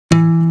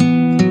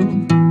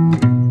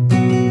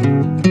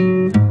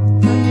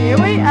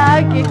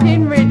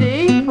getting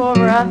ready for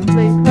our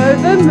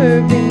sleepover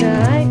movie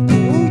night.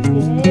 Oh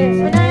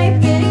yeah. Renee's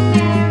getting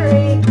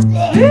married.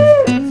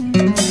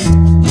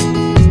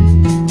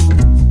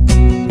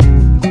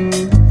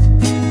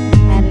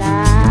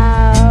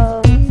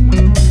 Hello,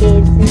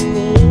 it's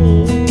me.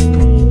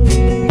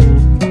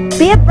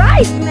 Be a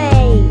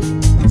bridesmaid.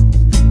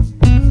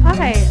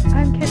 Hi,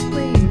 I'm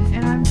Kathleen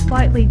and I'm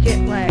slightly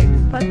jet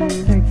lagged, but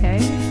that's okay.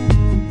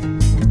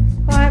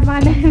 Hi, my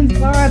name's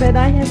Lauren and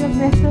I have a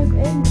massive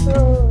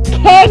ankle.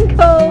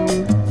 Cankle.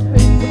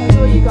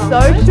 Who are you going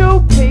with? Social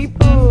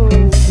people.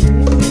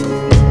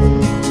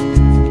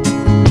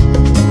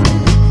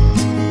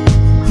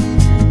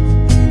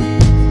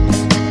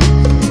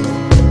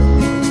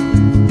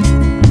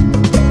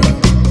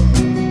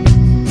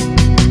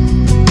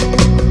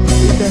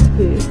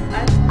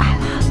 I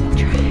love the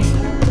train.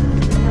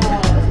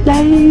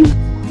 Ladies.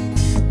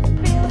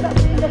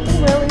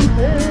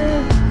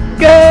 Wellington.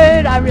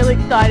 Good, I'm really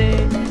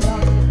excited.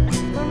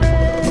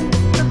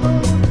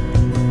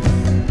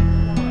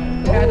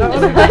 Yeah, I don't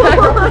want to.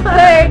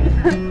 Thanks.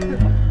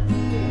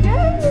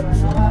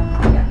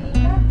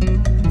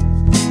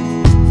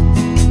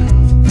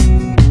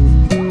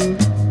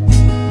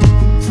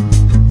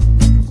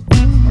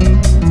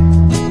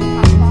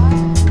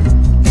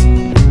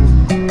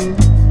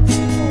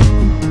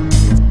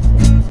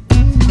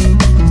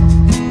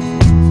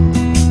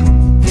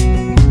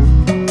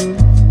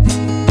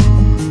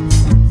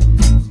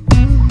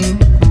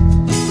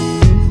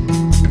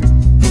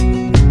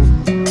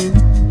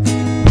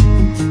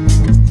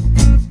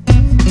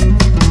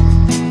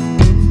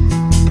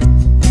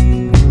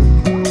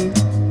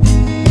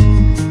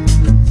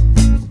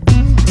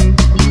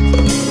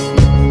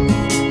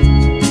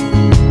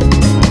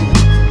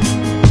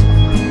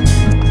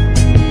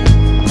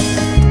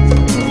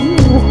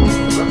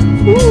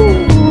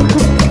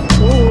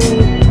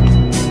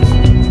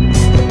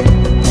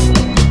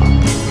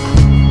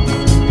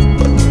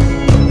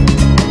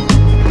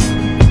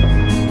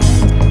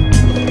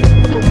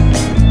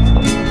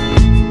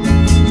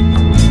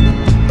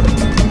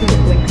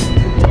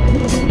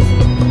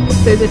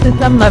 So this is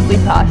some lovely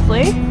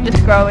parsley,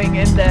 just growing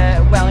in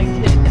the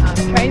Wellington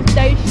train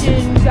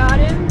station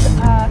gardens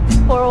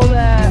for all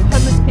the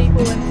homeless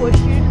people and poor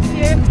students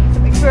here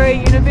at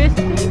Victoria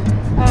University.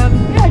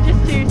 Yeah,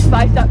 just to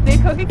spice up their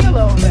cooking a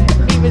little bit,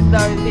 even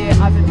though their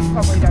ovens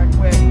probably don't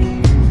work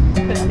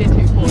because they're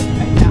too poor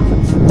right now.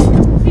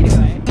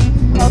 Anyway,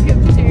 welcome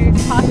to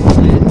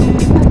Parsley.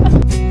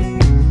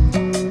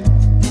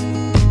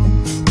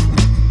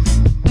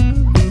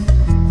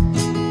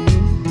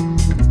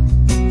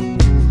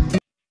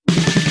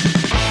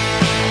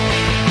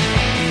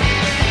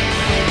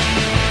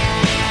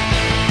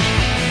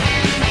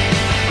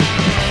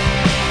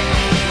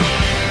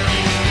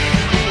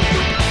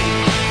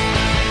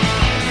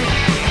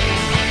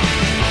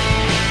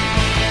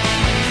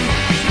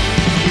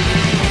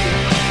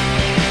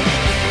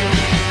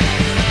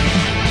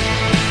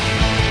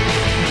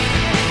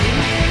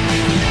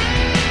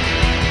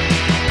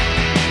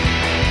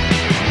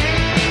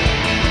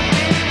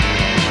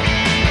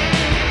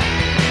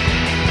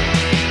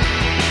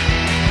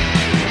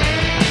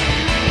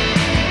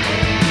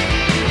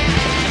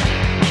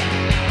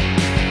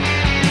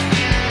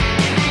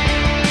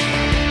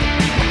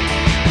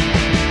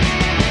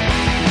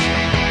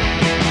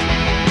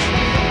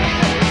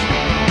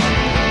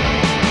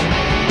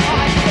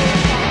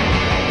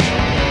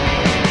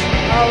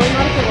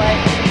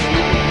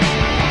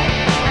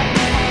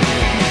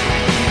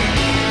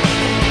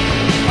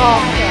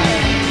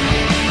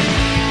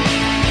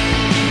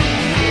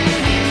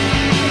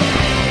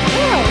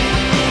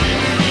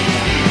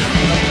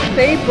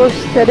 See, Bush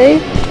City.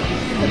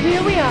 So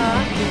here we are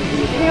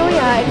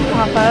in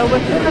Papa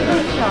with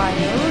another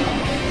child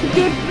to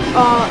get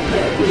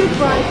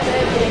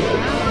bridesmaid.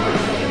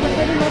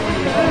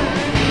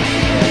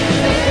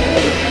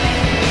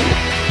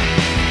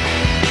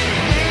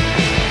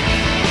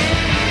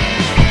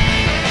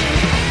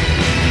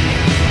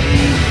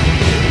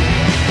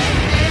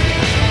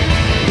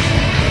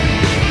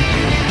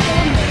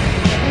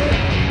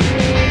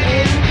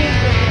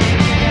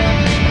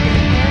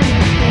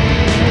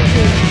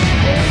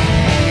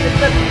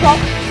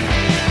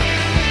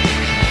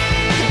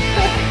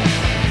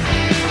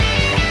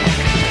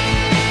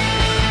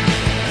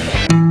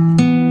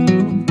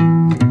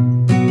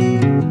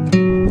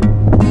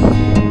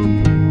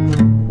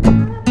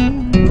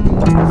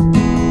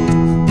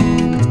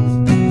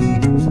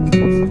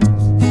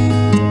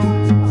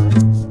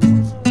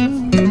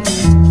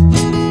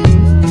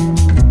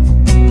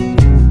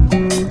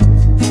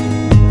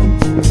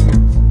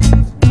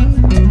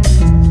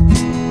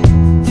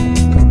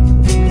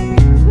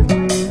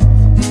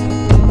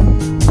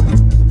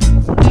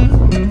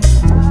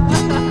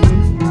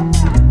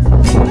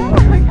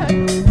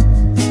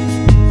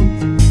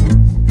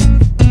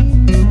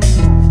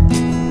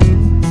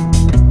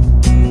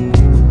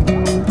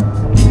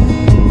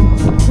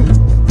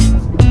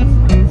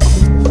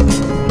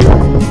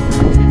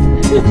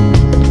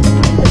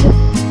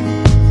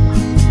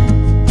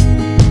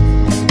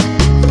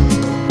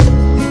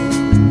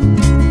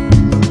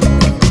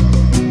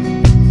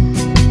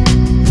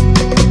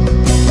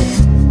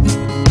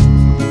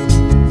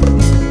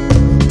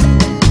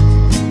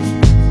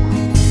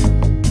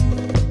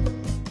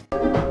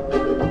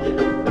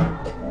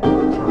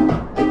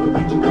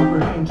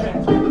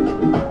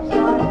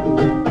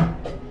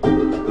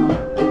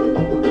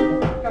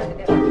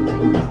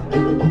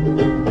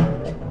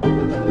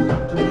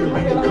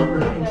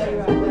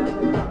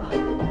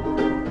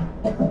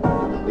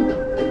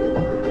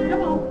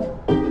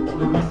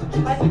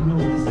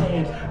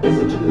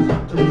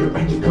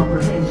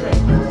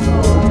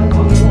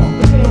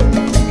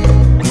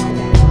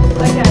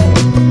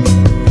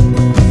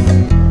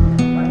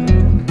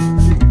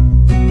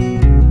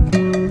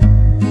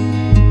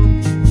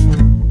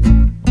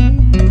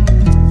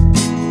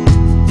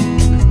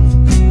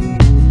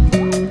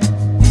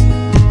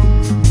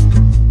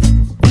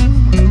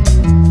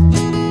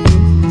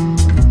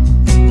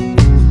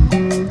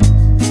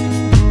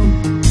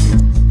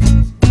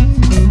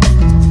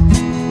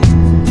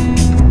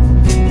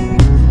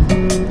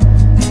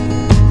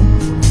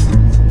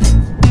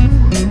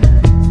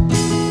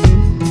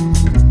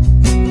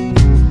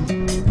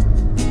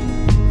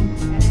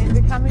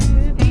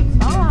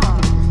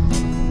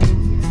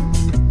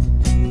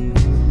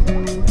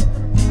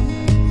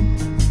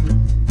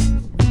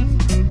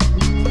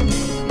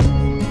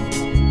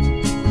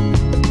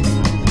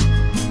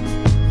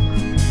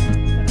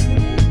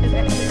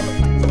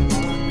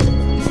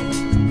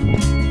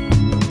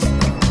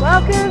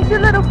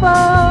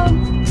 beautiful.